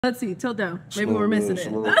Let's see, tilt down. Maybe we're missing it.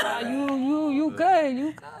 You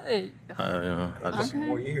good.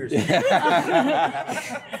 More years. Oh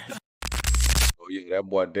yeah, that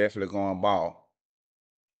boy definitely going ball.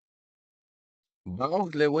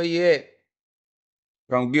 Boss, where you at?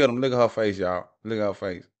 Come get him. Look at her face, y'all. Look at her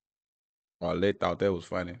face. Oh, they thought that was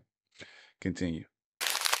funny. Continue.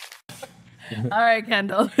 All right,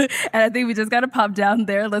 Kendall. And I think we just got to pop down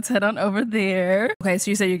there. Let's head on over there. Okay, so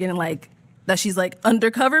you said you're getting like, that she's like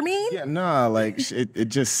undercover mean? Yeah, nah, like it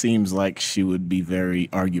just seems like she would be very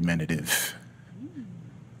argumentative.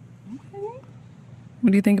 What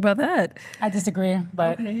do you think about that? I disagree,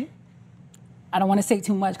 but Okay. I don't want to say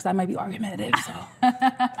too much because I might be argumentative. So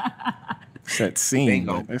Set scene.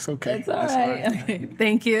 Bingo. It's okay. It's all right. Okay,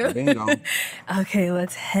 thank you. Bingo. Okay,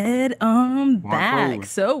 let's head on back. over.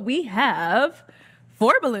 So we have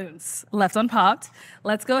 4 balloons left unpopped.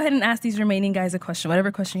 Let's go ahead and ask these remaining guys a question,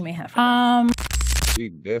 whatever question you may have. She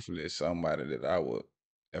definitely is somebody that I would,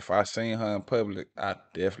 if I seen her in public, I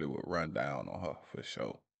definitely would run down on her for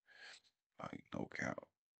sure. Like, no count.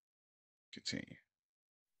 Continue.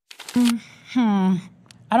 I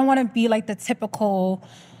don't want to be like the typical,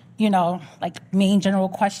 like main general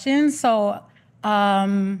question. So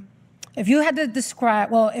if you had to choose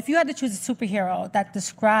a superhero that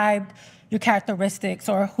described your characteristics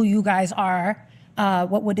or who you guys are,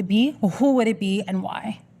 what would it be? Or who would it be and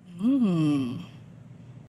why?